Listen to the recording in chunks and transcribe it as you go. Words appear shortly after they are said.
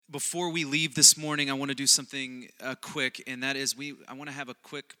Before we leave this morning, I want to do something quick, and that is I want to have a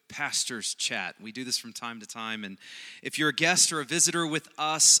quick pastor's chat. We do this from time to time, and if you're a guest or a visitor with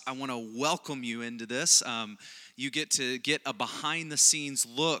us, I want to welcome you into this. You get to get a behind-the-scenes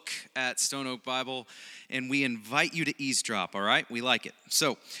look at Stone Oak Bible, and we invite you to eavesdrop, all right? We like it.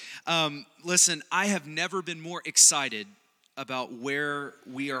 So, listen, I have never been more excited about where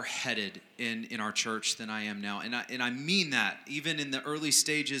we are headed in our church than I am now. And I mean that, even in the early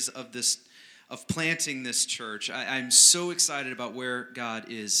stages of planting this church. I'm so excited about where God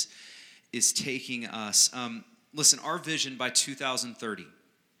is taking us. Listen, our vision by 2030,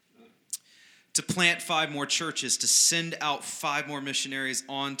 to plant 5 more churches, to send out 5 more missionaries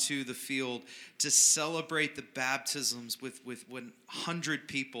onto the field, to celebrate the baptisms with 100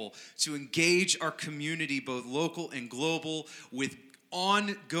 people, to engage our community, both local and global, with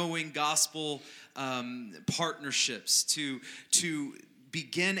ongoing gospel partnerships, to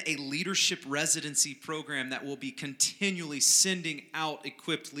begin a leadership residency program that will be continually sending out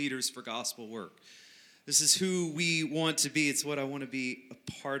equipped leaders for gospel work. This is who we want to be. It's what I want to be a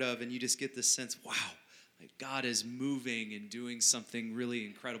part of. And you just get this sense, wow, like God is moving and doing something really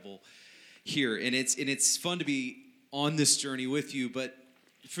incredible here. And it's fun to be on this journey with you. But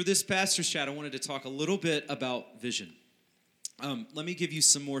for this pastor's chat, I wanted to talk a little bit about vision. Let me give you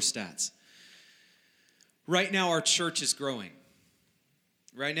some more stats. Right now, our church is growing.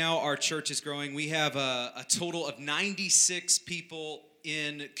 We have a total of 96 people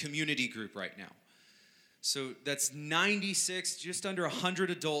in community group right now. So that's 96, just under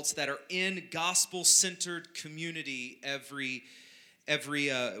 100 adults that are in gospel-centered community every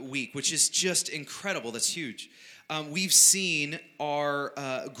week, which is just incredible. That's huge. We've seen our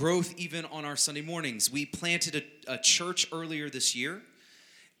growth even on our Sunday mornings. We planted a church earlier this year,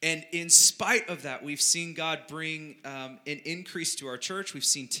 and in spite of that, we've seen God bring an increase to our church. We've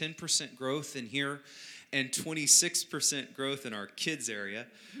seen 10% growth in here and 26% growth in our kids area,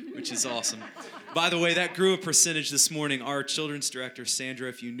 which is awesome. By the way, that grew a percentage this morning. Our children's director, Sandra,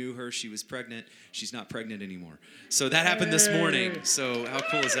 if you knew her, she was pregnant. She's not pregnant anymore. So that happened this morning. So how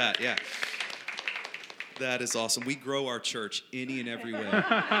cool is that? Yeah. That is awesome. We grow our church any and every way.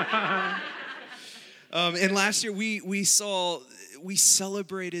 And last year, we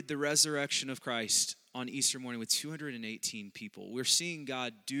celebrated the resurrection of Christ on Easter morning with 218 people. We're seeing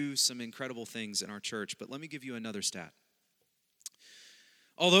God do some incredible things in our church, but let me give you another stat.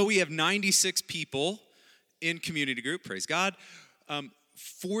 Although we have 96 people in community group, praise God,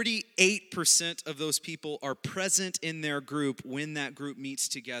 48% of those people are present in their group when that group meets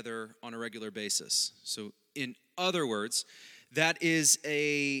together on a regular basis. So in other words, that is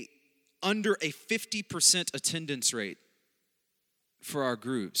under a 50% attendance rate for our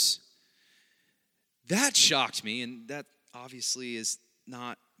groups. That shocked me, and that obviously is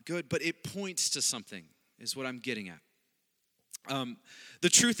not good, but it points to something, is what I'm getting at. The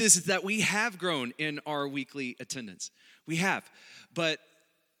truth is that we have grown in our weekly attendance. We have, but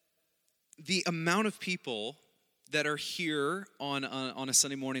the amount of people that are here on a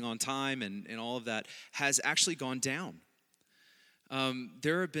Sunday morning on time and all of that has actually gone down.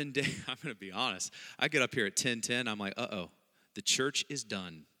 There have been days, I'm going to be honest, I get up here at 10:10, I'm like, the church is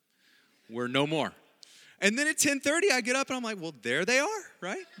done. We're no more. And then at 10:30, I get up and I'm like, well, there they are,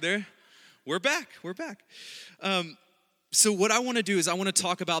 right? We're back. So what I want to do is I want to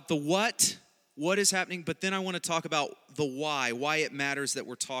talk about the what is happening, but then I want to talk about the why it matters that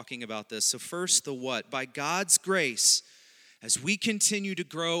we're talking about this. So first, the what. By God's grace, as we continue to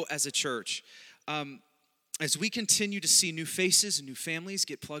grow as a church, as we continue to see new faces and new families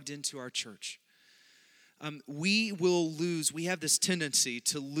get plugged into our church, we have this tendency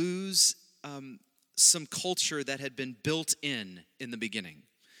to lose some culture that had been built in the beginning.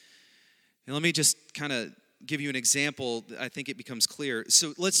 And let me just kind of give you an example. I think it becomes clear.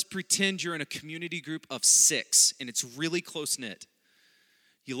 So let's pretend you're in a community group of 6, and it's really close-knit.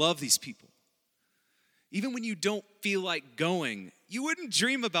 You love these people. Even when you don't feel like going, you wouldn't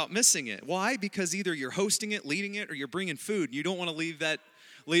dream about missing it. Why? Because either you're hosting it, leading it, or you're bringing food. You don't want to leave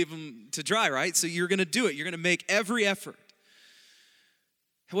them to dry, right? So you're going to do it. You're going to make every effort.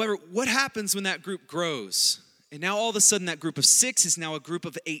 However, what happens when that group grows? And now all of a sudden that group of 6 is now a group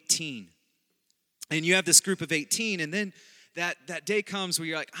of 18. And you have this group of 18, and then that day comes where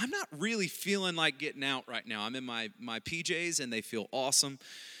you're like, I'm not really feeling like getting out right now. I'm in my PJs, and they feel awesome.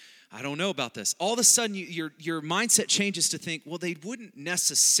 I don't know about this. All of a sudden, your mindset changes to think, well, they wouldn't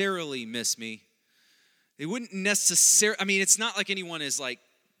necessarily miss me. They wouldn't necessarily, it's not like anyone is like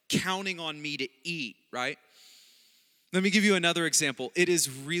counting on me to eat, right? Let me give you another example. It is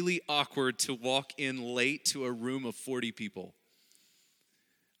really awkward to walk in late to a room of 40 people.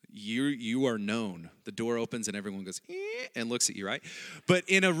 you are known. The door opens and everyone goes, and looks at you, right? But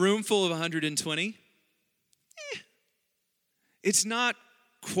in a room full of 120, it's not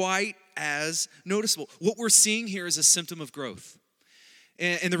quite as noticeable. What we're seeing here is a symptom of growth.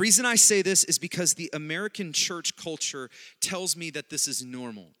 And the reason I say this is because the American church culture tells me that this is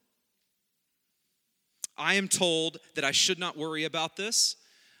normal. I am told that I should not worry about this.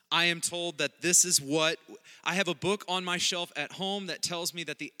 I am told that this is what, I have a book on my shelf at home that tells me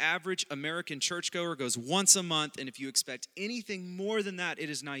that the average American churchgoer goes once a month, and if you expect anything more than that, it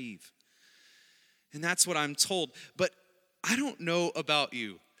is naive. And that's what I'm told. But I don't know about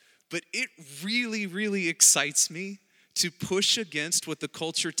you, but it really, really excites me to push against what the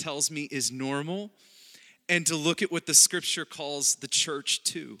culture tells me is normal and to look at what the scripture calls the church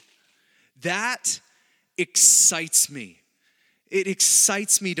too. That excites me. It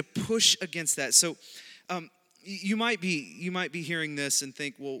excites me to push against that. So you might be hearing this and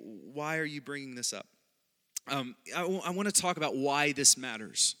think, well, why are you bringing this up? I want to talk about why this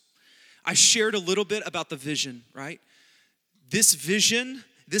matters. I shared a little bit about the vision, right? This vision,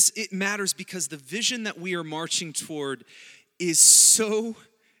 it matters because the vision that we are marching toward is so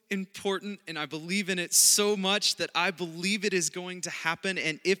important, and I believe in it so much that I believe it is going to happen,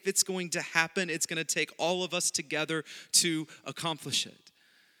 and if it's going to happen, it's going to take all of us together to accomplish it.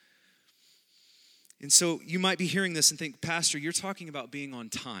 And so you might be hearing this and think, Pastor, you're talking about being on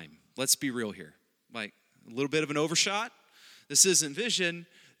time. Let's be real here. Like a little bit of an overshot. This isn't vision.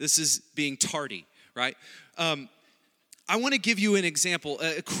 This is being tardy, right? I want to give you an example,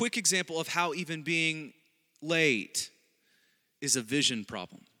 a quick example of how even being late is a vision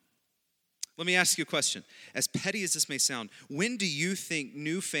problem. Let me ask you a question. As petty as this may sound, when do you think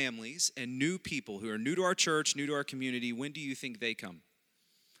new families and new people who are new to our church, new to our community, when do you think they come?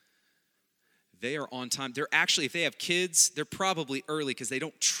 They are on time. They're actually, if they have kids, they're probably early because they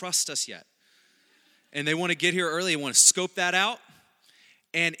don't trust us yet. And they want to get here early and want to scope that out.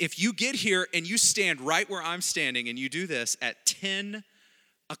 And if you get here and you stand right where I'm standing and you do this at 10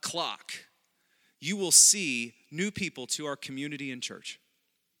 o'clock, you will see new people to our community and church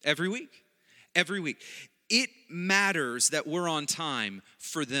every week. Every week. It matters that we're on time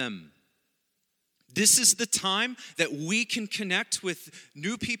for them. This is the time that we can connect with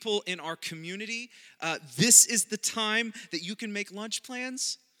new people in our community. This is the time that you can make lunch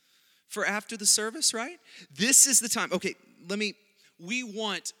plans for after the service, right? This is the time. Okay, we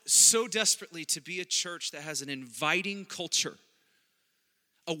want so desperately to be a church that has an inviting culture,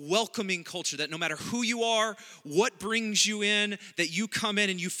 a welcoming culture, that no matter who you are, what brings you in, that you come in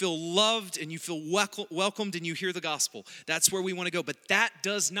and you feel loved and you feel welcomed and you hear the gospel. That's where we want to go. But that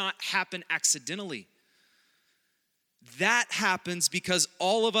does not happen accidentally. That happens because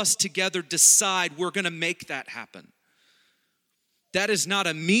all of us together decide we're going to make that happen. That is not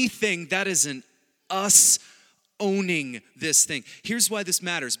a me thing. That is an us owning this thing. Here's why this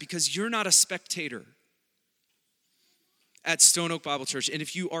matters, because you're not a spectator at Stone Oak Bible Church. And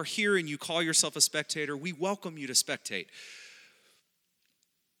if you are here and you call yourself a spectator, we welcome you to spectate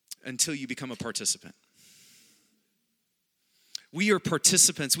until you become a participant. We are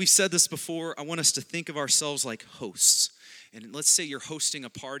participants. We've said this before. I want us to think of ourselves like hosts. And let's say you're hosting a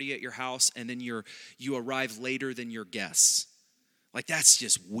party at your house and then you arrive later than your guests. Like, that's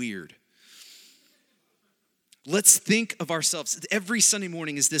just weird. Let's think of ourselves. Every Sunday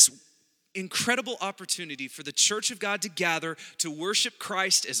morning is this incredible opportunity for the church of God to gather to worship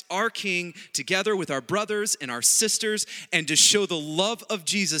Christ as our King together with our brothers and our sisters, and to show the love of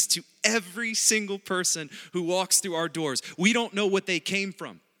Jesus to every single person who walks through our doors. We don't know what they came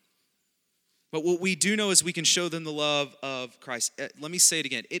from, but what we do know is we can show them the love of Christ. Let me say it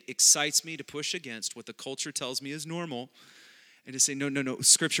again. It excites me to push against what the culture tells me is normal and to say, no,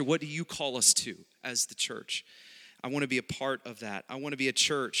 Scripture, what do you call us to as the church? I want to be a part of that. I want to be a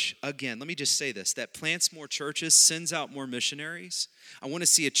church, again, let me just say this, that plants more churches, sends out more missionaries. I want to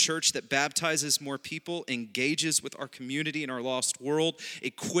see a church that baptizes more people, engages with our community and our lost world,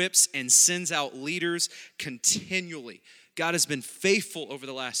 equips and sends out leaders continually. God has been faithful over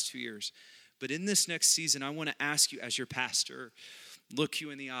the last 2 years. But in this next season, I want to ask you as your pastor, look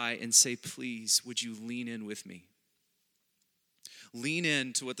you in the eye and say, please, would you lean in with me? Lean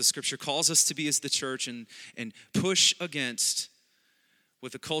into what the Scripture calls us to be as the church and push against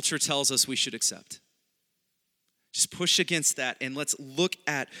what the culture tells us we should accept. Just push against that, and let's look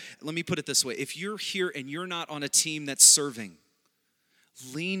at, let me put it this way. If you're here and you're not on a team that's serving,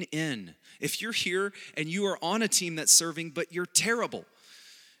 lean in. If you're here and you are on a team that's serving, but you're terrible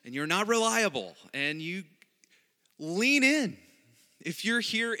and you're not reliable, and you lean in. If you're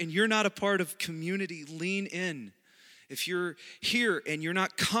here and you're not a part of community, lean in. If you're here and you're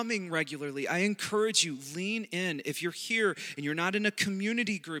not coming regularly, I encourage you, lean in. If you're here and you're not in a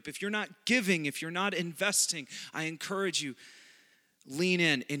community group, if you're not giving, if you're not investing, I encourage you, lean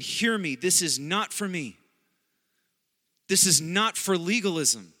in and hear me. This is not for me. This is not for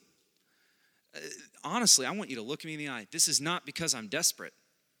legalism. Honestly, I want you to look me in the eye. This is not because I'm desperate.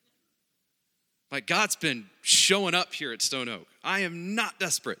 Like, God's been showing up here at Stone Oak. I am not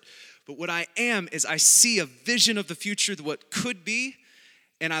desperate. But what I am is I see a vision of the future, what could be,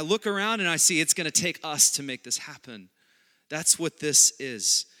 and I look around and I see it's going to take us to make this happen. That's what this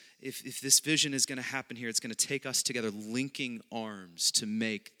is. If this vision is going to happen here, it's going to take us together, linking arms to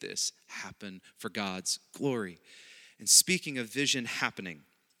make this happen for God's glory. And speaking of vision happening,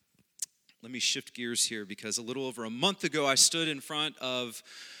 let me shift gears here, because a little over a month ago, I stood in front of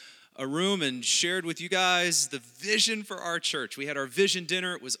a room and shared with you guys the vision for our church. We had our vision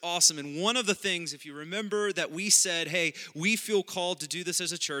dinner. It was awesome. And one of the things, if you remember, that we said, hey, we feel called to do this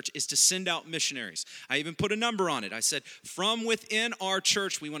as a church is to send out missionaries. I even put a number on it. I said, from within our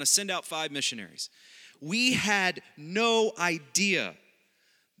church, we want to send out 5 missionaries. We had no idea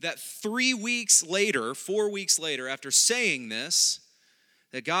that 4 weeks later, after saying this,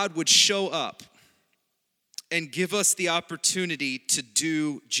 that God would show up and give us the opportunity to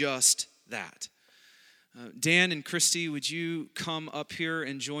do just that. Dan and Christy, would you come up here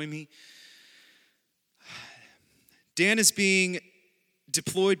and join me? Dan is being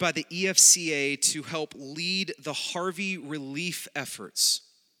deployed by the EFCA to help lead the Harvey relief efforts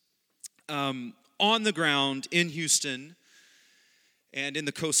on the ground in Houston and in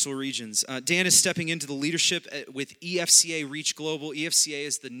the coastal regions. Dan is stepping into the leadership with EFCA Reach Global. EFCA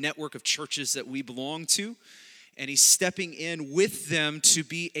is the network of churches that we belong to, and he's stepping in with them to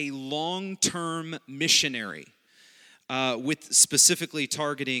be a long-term missionary, with specifically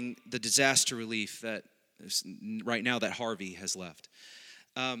targeting the disaster relief that right now that Harvey has left.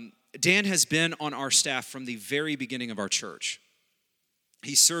 Dan has been on our staff from the very beginning of our church.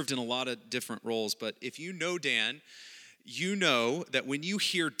 He served in a lot of different roles, but if you know Dan, you know that when you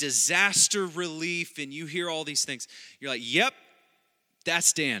hear disaster relief and you hear all these things, you're like, yep,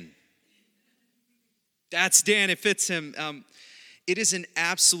 that's Dan. That's Dan. It fits him. It is an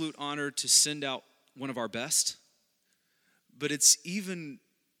absolute honor to send out one of our best, but it's even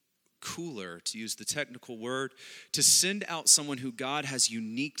cooler, to use the technical word, to send out someone who God has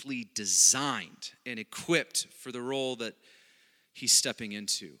uniquely designed and equipped for the role that he's stepping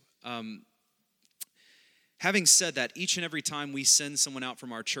into. Having said that, each and every time we send someone out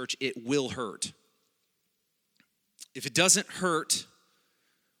from our church, it will hurt. If it doesn't hurt,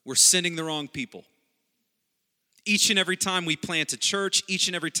 we're sending the wrong people. Each and every time we plant a church, each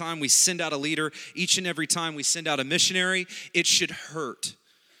and every time we send out a leader, each and every time we send out a missionary, it should hurt.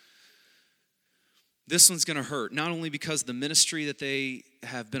 This one's going to hurt, not only because of the ministry that they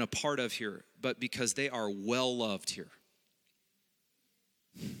have been a part of here, but because they are well loved here.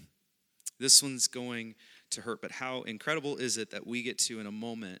 This one's going to hurt, but how incredible is it that we get to, in a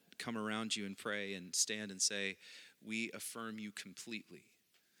moment, come around you and pray and stand and say, we affirm you completely.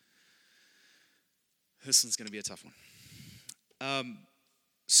 This one's going to be a tough one.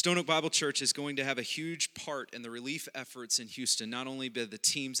 Stone Oak Bible Church is going to have a huge part in the relief efforts in Houston, not only by the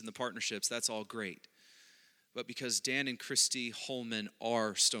teams and the partnerships, that's all great, but because Dan and Christy Holman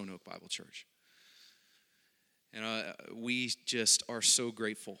are Stone Oak Bible Church. And we just are so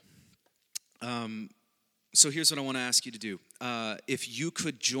grateful. So here's what I want to ask you to do. If you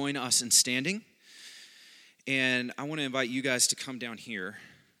could join us in standing, and I want to invite you guys to come down here.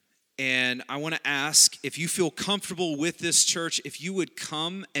 And I want to ask, if you feel comfortable with this church, if you would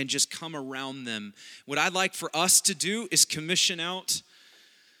come and just come around them. What I'd like for us to do is commission out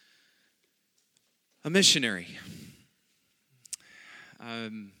a missionary.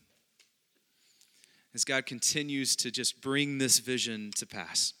 As God continues to just bring this vision to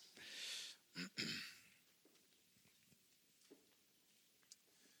pass. Would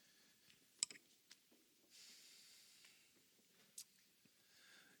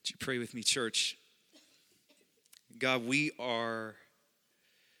you pray with me, church? God, we are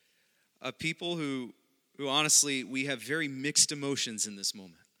a people who honestly, we have very mixed emotions in this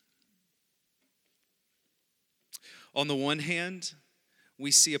moment. On the one hand,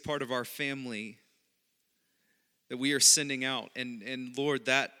 we see a part of our family that we are sending out. And Lord,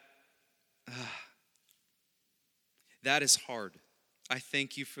 that is hard. I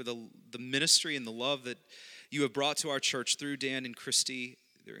thank you for the ministry and the love that you have brought to our church through Dan and Christy.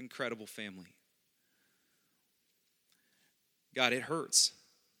 They're an incredible family. God, it hurts.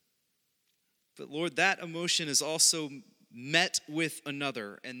 But Lord, that emotion is also met with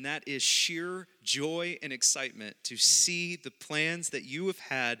another, and that is sheer joy and excitement to see the plans that you have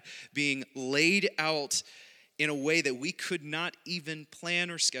had being laid out in a way that we could not even plan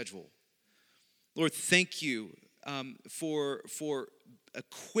or schedule. Lord, thank you for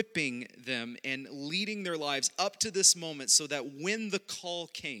equipping them and leading their lives up to this moment so that when the call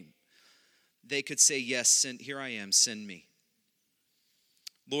came, they could say, yes, here I am, send me.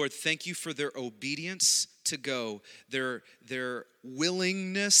 Lord, thank you for their obedience to go, their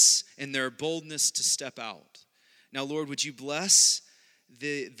willingness and their boldness to step out. Now, Lord, would you bless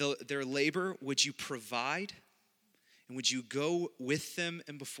their labor? Would you provide? And would you go with them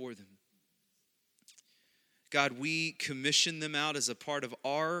and before them? God, we commission them out as a part of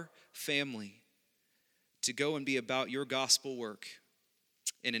our family to go and be about your gospel work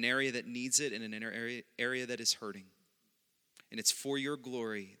in an area that needs it and in an area that is hurting. And it's for your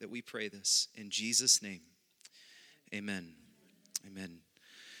glory that we pray this. In Jesus' name, amen. Amen.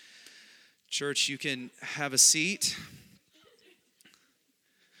 Church, you can have a seat.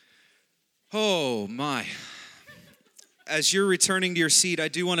 Oh, my. As you're returning to your seat, I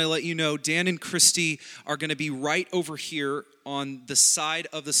do want to let you know Dan and Christy are going to be right over here on the side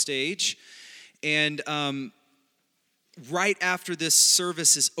of the stage. And right after this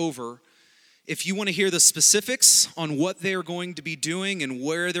service is over, if you want to hear the specifics on what they're going to be doing and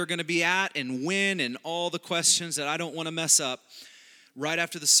where they're going to be at and when and all the questions that I don't want to mess up, right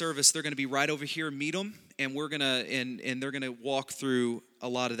after the service, they're going to be right over here. Meet them, and we're going to and they're going to walk through a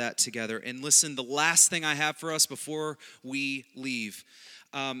lot of that together. And listen, the last thing I have for us before we leave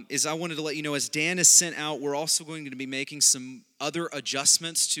is I wanted to let you know, as Dan is sent out, we're also going to be making some other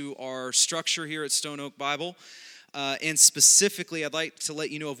adjustments to our structure here at Stone Oak Bible. And specifically, I'd like to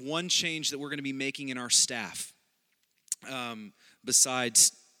let you know of one change that we're going to be making in our staff,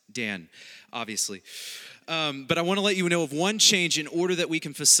 besides Dan, obviously. But I want to let you know of one change in order that we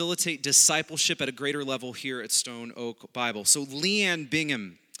can facilitate discipleship at a greater level here at Stone Oak Bible. So Leanne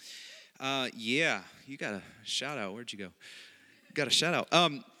Bingham, you got a shout out. Where'd you go? Got a shout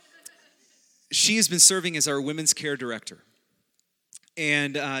out. She has been serving as our women's care director.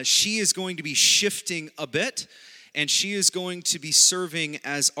 And she is going to be shifting a bit, and she is going to be serving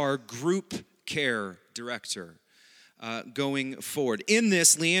as our group care director. Going forward. In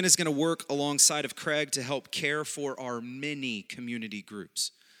this, Leanne is going to work alongside of Craig to help care for our many community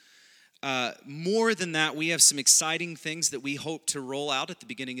groups. More than that, we have some exciting things that we hope to roll out at the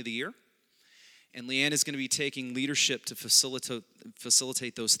beginning of the year. And Leanne is going to be taking leadership to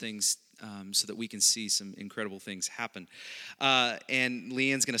facilitate those things so that we can see some incredible things happen. And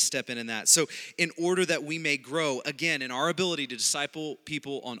Leanne's going to step in that. So in order that we may grow, again, in our ability to disciple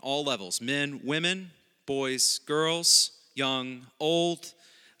people on all levels, men, women, boys, girls, young, old,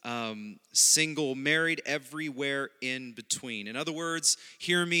 single, married, everywhere in between. In other words,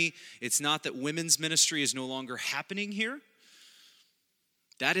 hear me, it's not that women's ministry is no longer happening here.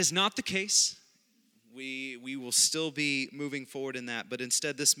 That is not the case. We will still be moving forward in that, but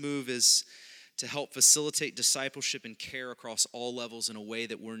instead this move is to help facilitate discipleship and care across all levels in a way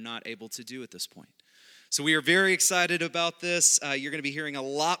that we're not able to do at this point. So we are very excited about this. You're going to be hearing a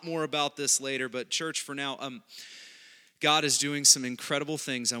lot more about this later. But church, for now, God is doing some incredible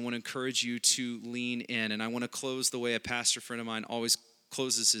things. I want to encourage you to lean in. And I want to close the way a pastor friend of mine always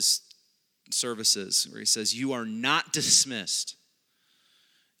closes his services, where he says, you are not dismissed.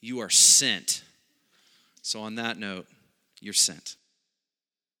 You are sent. So on that note, you're sent.